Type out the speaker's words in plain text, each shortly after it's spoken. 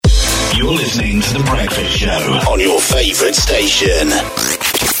You're listening to The Breakfast Show on your favourite station.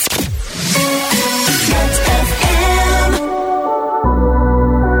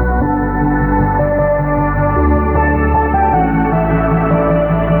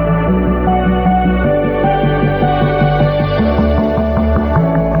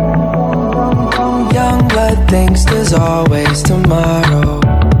 Young blood thinks there's always tomorrow.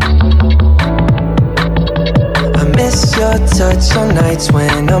 I miss your touch on nights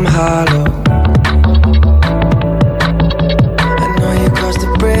when I'm hollow. I know you crossed the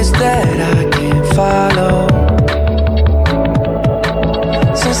bridge that I can't follow.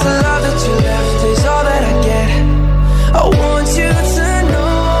 Since the love that you left is all that I get, I want you to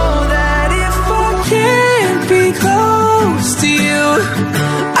know that if I can't be close to you,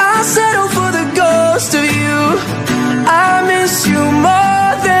 I'll settle for the ghost of you. I miss you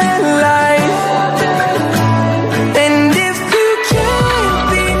more than life. And if you can't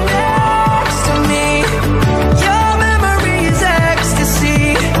be next to me, your memory is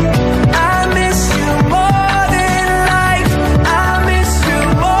ecstasy. I miss you more than life. I miss you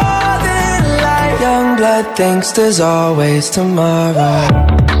more than life. Young blood thinks there's always tomorrow.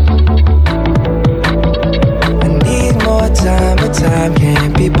 I need more time, but time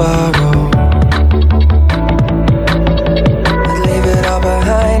can't be borrowed.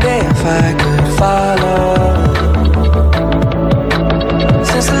 Behind it if I could follow.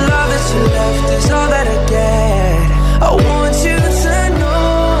 Since the love that you left is all that I get, I want you to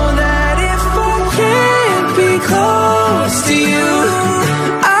know that if I can't be close to you,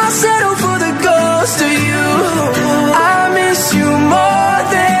 I'll settle for the ghost of you. I miss you more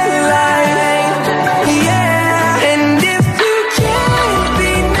than life, yeah. And if you can't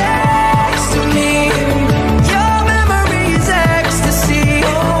be next to me, your memory is ecstasy.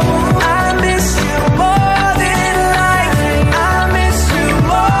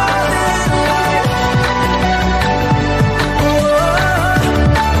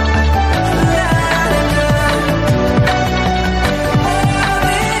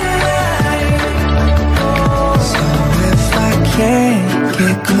 Can't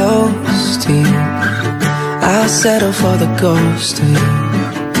get close to you, I'll settle for the ghost of you.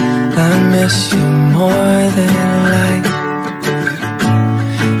 I miss you more than life.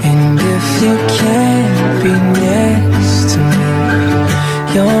 And if you can't be next to me,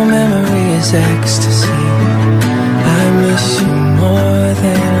 your memory is ecstasy. I miss you more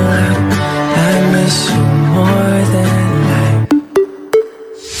than life. I miss you more than life.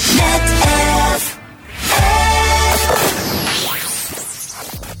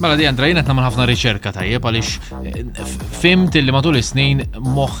 Mela di Andra, jienet namel ħafna riċerka tajjeb għaliex fimt li matul is-snin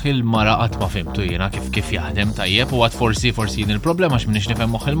moħħ il-mara qatt ma fimtu jiena kif jaħdem tajjeb u għad forsi jien il-problema għax minix nifhem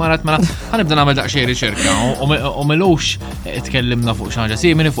moħħ il-mara mela ħanibda nagħmel daqsxejn riċerka u milux tkellimna fuq xi ħaġa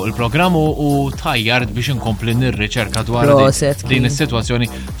simili fuq il-programm u tajjart biex inkompli nirriċerka dwar din is-sitwazzjoni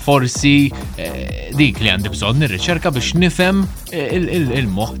forsi dik li għandi bżonn nirriċerka biex nifhem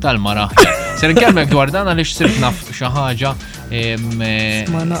il-moħħ tal-mara. Ser nkellmek dwar dan għaliex sirt naf xi ħaġa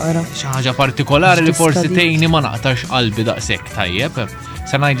xi ħaġa partikolari li forsi tgħinni ma naqtax qalbi daqshekk tajjeb.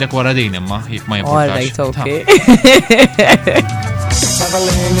 Se ngħidlek wara din imma jekk ma jimpurtax.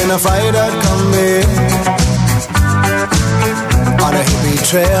 Traveling in a freighter combi on a hippie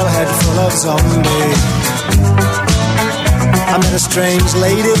trailhead full of zombies. I met a strange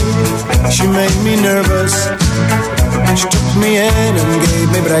lady, she made me nervous. She took me in and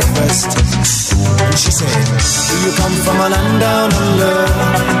gave me breakfast. And she said, do you come from a land down under,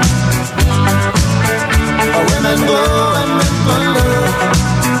 where women go and men wonder?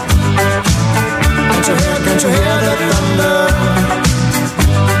 Can't you hear the thunder?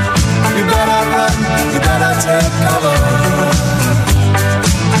 You better run, you better take cover.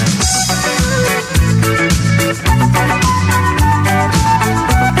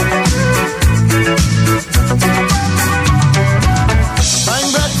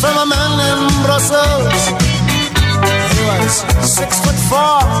 From a man in Brussels, he was 6'4"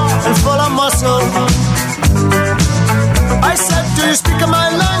 and full of muscle. I said, do you speak my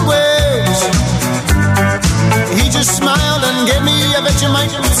language? He just smiled and gave me a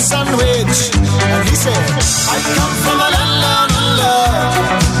Vegemite sandwich. And he said, I come from a land down under,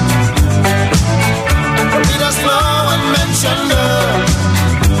 where Peter's flow and mention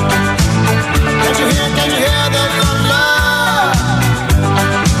Can't you hear the thunder?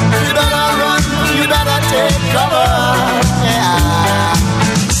 You better run, you better take cover, yeah.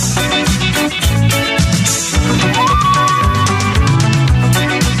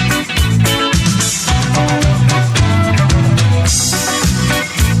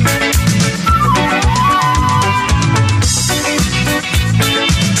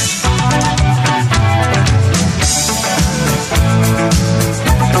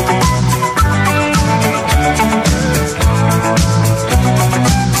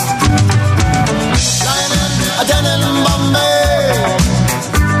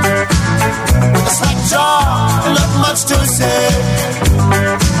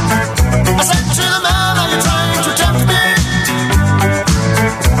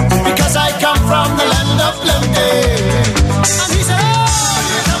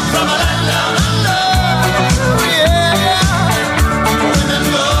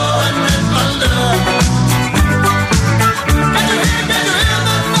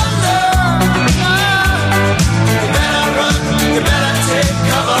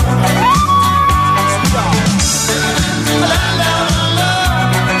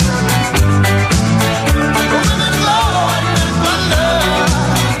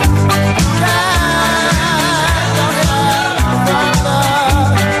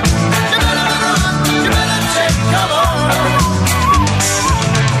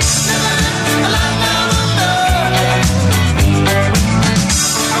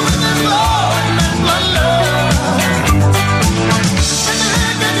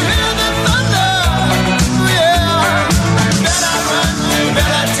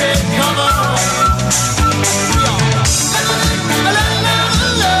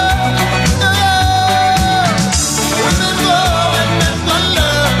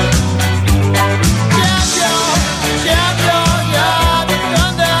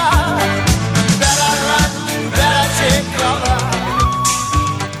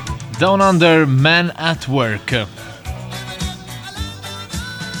 Down Under, Man at Work.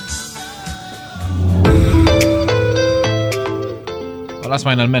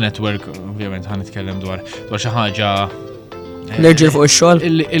 Asmajna l-Man at Work, ovvjament ħan nitkellem dwar xi ħaġa l-irġiel fuq ix-xogħol.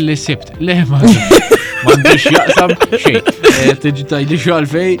 Illi sibt. Le m'għandux jaqsam xejn. Tiġi tajli xogħol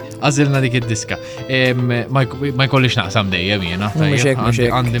fej għażilna dik id-diska. Ma jkollix naqsam dejjem jiena.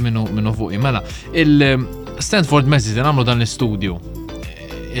 Għandi minnu fuqi. Mela, il-Stanford Medicine għamlu dan l-istudju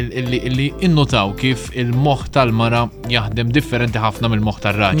illi innotaw kif il-moħħ tal-mara jaħdem differenti ħafna mill-moħħ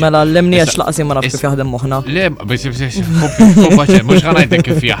tar-raġel. Mela l-lemni għax laqsi ma nafx kif jaħdem moħħna. Le, mhux ħanajdlek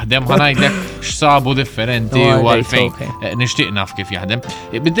kif jaħdem, ħanajdlek x'sabu differenti u għalfejn nixtieq naf kif jaħdem.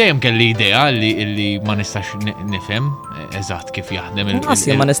 Bidejjem kelli idea li ma nistax nifhem eżatt kif jaħdem.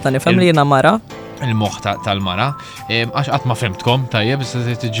 Qassi ma nista' nifhem li jiena mara. Il-moħħ tal-mara, għax qatt ma fehmtkom tajjeb, issa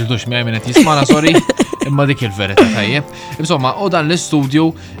tiġġildux miegħi min qed jismana sorry, imma dik il-verità tajjeb. Insomma, u dan l-istudju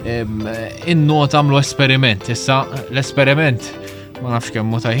innota għamlu esperiment. Issa l-esperiment ma nafx kemm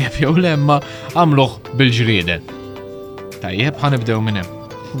hu tajjeb jew le imma għamluh bil-ġrieden. Tajjeb, ħanibdew minn hemm.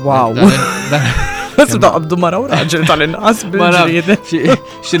 Wow. Bas qabdu mara u raġel tal-inqas bil-ġrieden.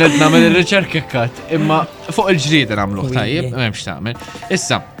 X'inet nagħmel ir-riċerka kat, imma fuq il-ġrieden għamluh tajjeb, m'hemmx tagħmel.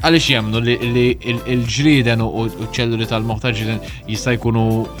 Issa, għaliex jemnu li il-ġrieden u ċelluli tal-moħħ tal-ġrieden jista' jkunu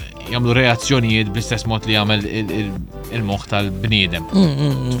jagħmlu reazzjonijiet bl-istess mod li jagħmel il-moħħ tal-bniedem.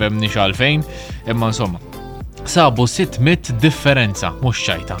 Tfehmni x'għalfejn, imma insomma. Sabu 600 differenza, mhux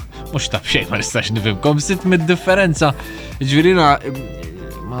ċajta, mhux taf xejn ma nistax nifhimkom, 600 differenza. Ġifierina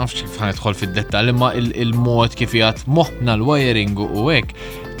ma nafx kif ħanidħol fid-dettall, imma il-mod kif jgħat moħħna l-wiring u hekk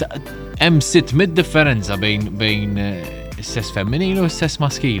hemm 600 differenza bejn is-sess femminili u s-sess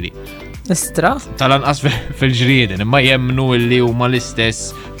maskili. Istra? Tal-anqas fil-ġrieden, imma jemmnu li huma l-istess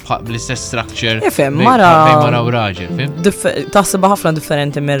structure bejn mara u raġel, fim? Taħsibha ħafna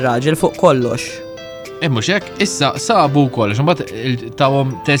differenti minn raġel fuq kollox. Mhux hekk, issa sabu kollox, imbagħad tawhom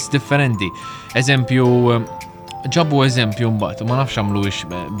test differenti. Eżempju, ġabu eżempju mbagħad, ma nafx għamluwix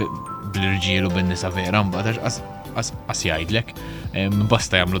bl-irġiel u bin-nisa vera mbagħad għas jgħidlek,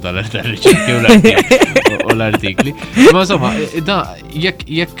 basta jagħmlu dal-riċerki u l-artikli. Ma insomma,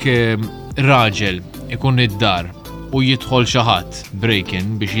 jekk raġel ikun id-dar u jidħol xi ħadd break-in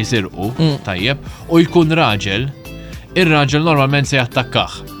biex jisirqu tajjeb u jkun raġel, ir-raġel normalment se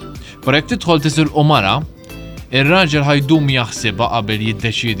jattakkah. Però jekk tidħol tisirqu mara, ir-raġel ħajdum jaħsibha qabel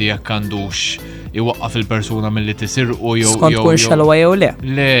jiddeċiedi jekk għandux iwaqqaf il-persuna milli tisirqu jew skont tkun xalwa jew le.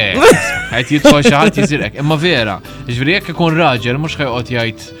 Le, qed jidħol xi ħadd jisirqek. Imma vera, jiġifieri jekk ikun raġel mhux ħajqgħod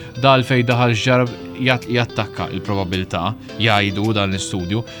jgħid dal fejn daħal ġarb jattakka il-probabilità jgħidu dan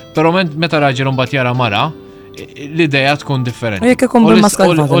l-istudju, però meta raġel imbagħad jara mara, l-idea tkun differenti. Jekk ikun bil-maskar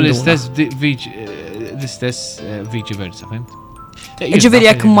u l-istess viċi versa, fimt? Ġifieri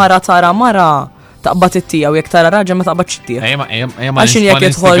jekk mara tara mara taqbad it-tija u jekk tara raġel ma taqbadx it-tija. Għaxin jekk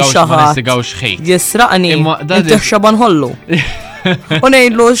jidħol xi ħadd jisraqni, inti x'xaban ħollu. U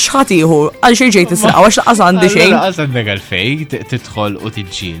ngħidlu x'ħadd ieħu għal xejn ġejt tisraqgħu għax laqas għandi xejn. Laqas għandek għalfejn tidħol u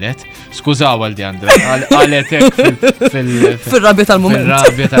tiġġieled. Skużaw għal Diandra, qalet hekk fil-rabja tal-mument.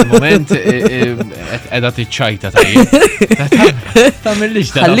 Fil-rabja tal-mument qiegħda tiċċajta tajjeb. Tagħmilx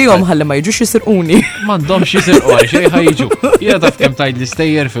dan. Ħallihom ħalli ma jiġux jisirquni. M'għandhomx jisirqu għal xejn ħajġu. Jiena taf kemm tgħid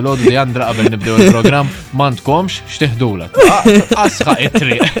l-istejjer fil-għodu Diandra qabel nibdew il-programm m'għandkomx x'teħdulek. Asħa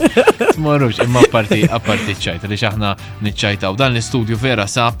it-triq. Tmorrux imma apparti ċċajta li aħna niċċajtaw. Dan l-istudju vera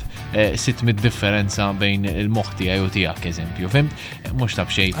sab 600 differenza bejn il-moħħ tiegħi u tiegħek eżempju, fimt? Mhux tab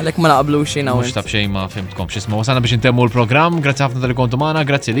xejn. Għalhekk ma naqblux xejn hawn. Mhux tab xejn ma fimtkomx isma' wasalna biex intemmu l-programm. Grazzi ħafna tal kontu magħna,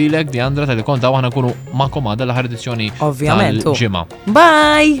 grazzi lilek Diandra tal kont hawn aħna nkunu magħkom għadha l-aħħar edizzjoni tal-ġimgħa.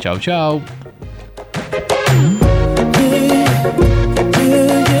 Bye! Ciao ciao!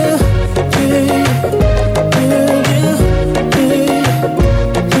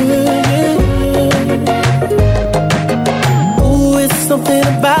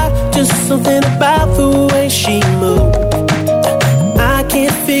 Something about the way she moved, I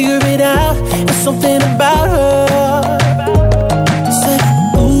can't figure it out. It's something about her. Say,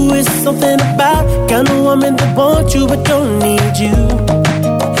 ooh, it's something about kind of woman that wants you but don't need you.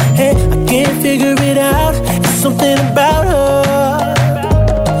 Hey, I can't figure it out. It's something about her.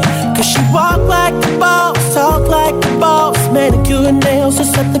 'Cause she walk like a boss, talk like a boss, manicure and nails,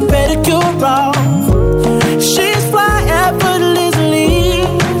 just set the pedicure off. She's fly effortlessly.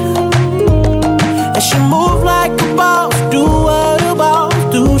 She move like a boss, do what a boss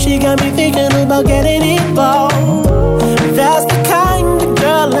do. She got me thinking about getting involved. That's the kind of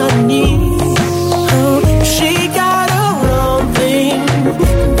girl I need. She got her own thing,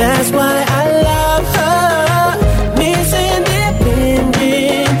 that's why I love her. Miss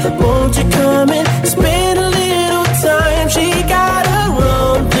Independent, won't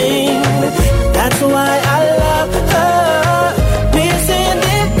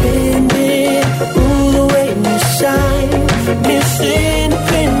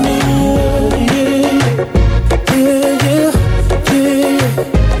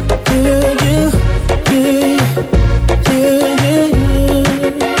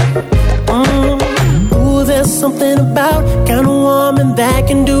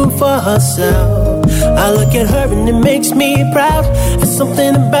for herself. I look at her and it makes me proud. It's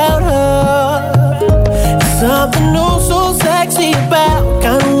something about her. It's something oh so sexy about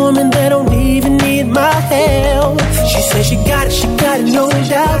kind of woman that don't even need my help. She says she got it, no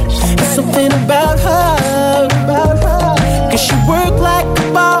doubt. It's something about her, cause she work like a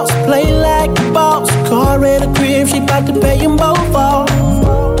boss, play like a boss. Car and a crib, she got to pay them both off.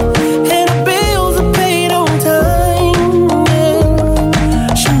 And her bills are paid on time,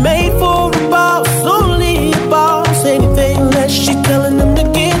 yeah. She made for a boss, only a boss. Anything that she telling them to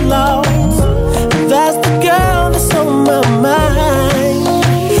get lost. That's the girl that's on my mind.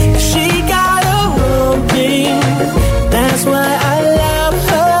 She got her own thing, that's why I love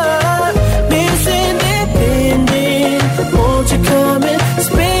her. Miss Independent, won't you come and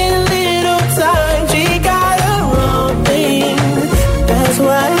spend a little time? She got her own thing, that's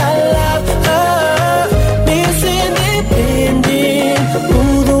why I love her. Miss Independent,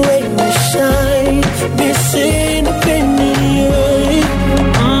 ooh, the way we shine. Miss Independent,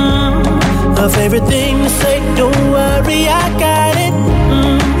 her favorite thing to say, don't worry, I got it.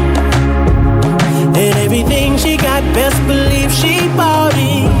 And everything she got, best believe she bought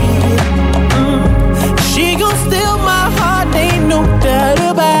it. She gon' steal my heart, ain't no doubt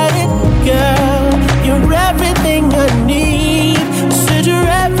about it. Girl, you're everything I need. Said you're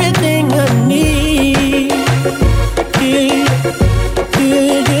everything I need. Yeah, yeah,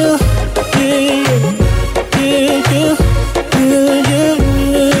 yeah, yeah, yeah, yeah, yeah, yeah.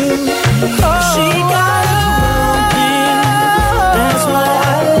 Oh, she got her own thing, that's why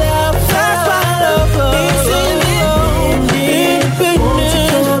I love her. That's why I love her. It's independent, won't you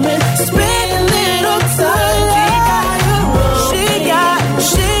come and spend a little time? She got,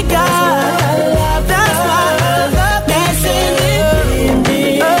 that's why I love her. It's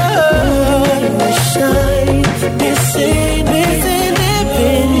independent, oh, shine. It's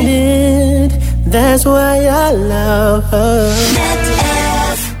independent, that's why I love her.